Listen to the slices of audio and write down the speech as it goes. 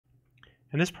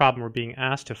In this problem, we're being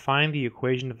asked to find the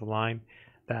equation of the line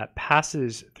that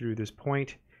passes through this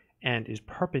point and is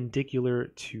perpendicular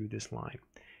to this line.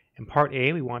 In part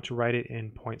A, we want to write it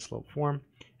in point-slope form,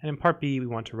 and in part B, we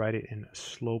want to write it in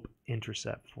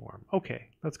slope-intercept form. Okay,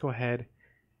 let's go ahead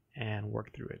and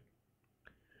work through it.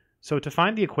 So to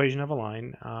find the equation of a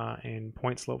line in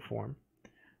point-slope form,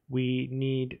 we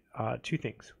need two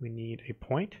things. We need a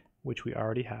point, which we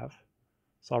already have.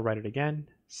 So I'll write it again,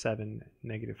 7,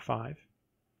 -5.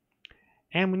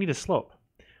 And we need a slope.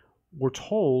 We're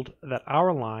told that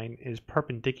our line is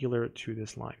perpendicular to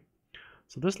this line.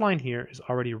 So this line here is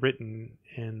already written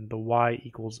in the y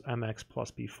equals mx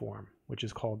plus b form, which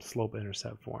is called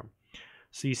slope-intercept form.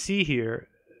 So you see here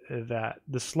that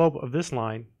the slope of this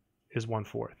line is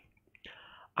 1/4.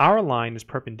 Our line is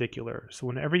perpendicular, so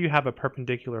whenever you have a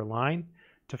perpendicular line,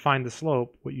 to find the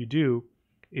slope, what you do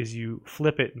is you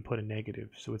flip it and put a negative.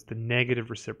 So it's the negative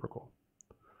reciprocal.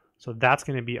 So that's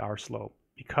going to be our slope.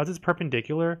 Because it's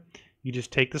perpendicular, you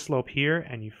just take the slope here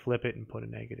and you flip it and put a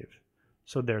negative.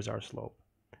 So there's our slope,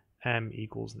 m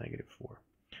equals -4. All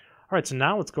right, so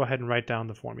now let's go ahead and write down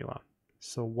the formula.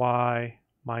 So y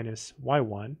minus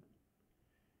y1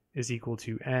 is equal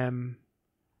to m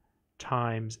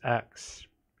times x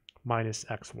minus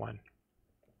x1.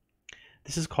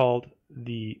 This is called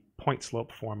the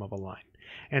point-slope form of a line.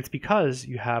 And it's because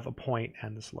you have a point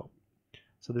and the slope.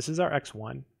 So this is our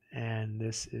x1 and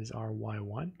this is our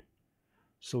y1.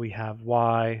 So we have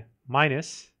y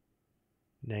minus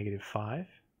 -5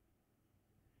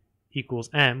 equals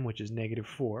m, which is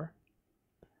 -4,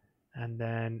 and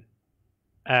then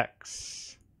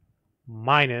x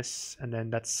minus, and then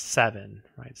that's 7,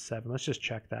 right? 7. Let's just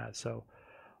check that. So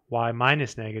y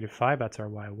minus -5, that's our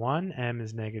y1. M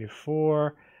is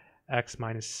 -4, x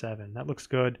minus 7. That looks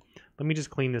good. Let me just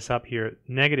clean this up here.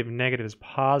 Negative is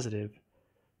positive.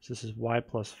 So this is y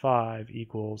plus 5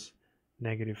 equals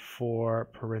 -4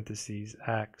 parentheses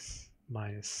x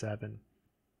minus 7.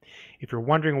 If you're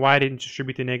wondering why I didn't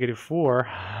distribute the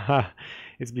 -4,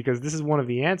 it's because this is one of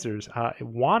the answers. It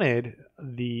wanted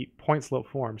the point-slope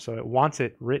form, so it wants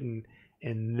it written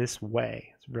in this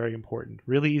way. It's very important.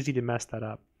 Really easy to mess that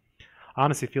up. I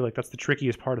honestly feel like that's the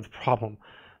trickiest part of the problem.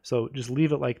 So just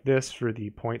leave it like this for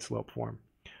the point-slope form.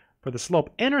 For the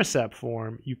slope-intercept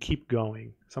form, you keep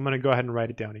going. So I'm going to go ahead and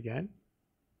write it down again.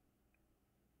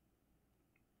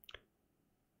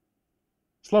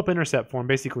 Slope-intercept form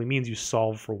basically means you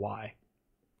solve for y.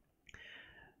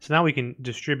 So now we can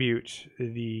distribute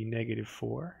the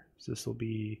 -4. So this will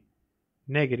be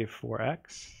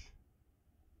 -4x.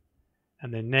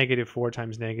 And then -4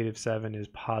 times -7 is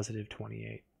positive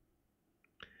 28.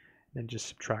 Then just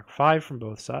subtract 5 from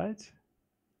both sides.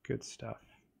 Good stuff.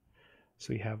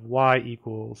 So we have y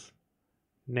equals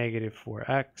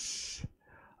 -4x.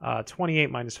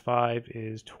 28 minus 5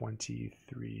 is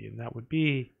 23, and that would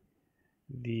be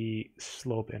the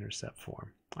slope-intercept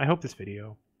form. I hope this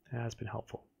video has been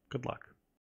helpful. Good luck.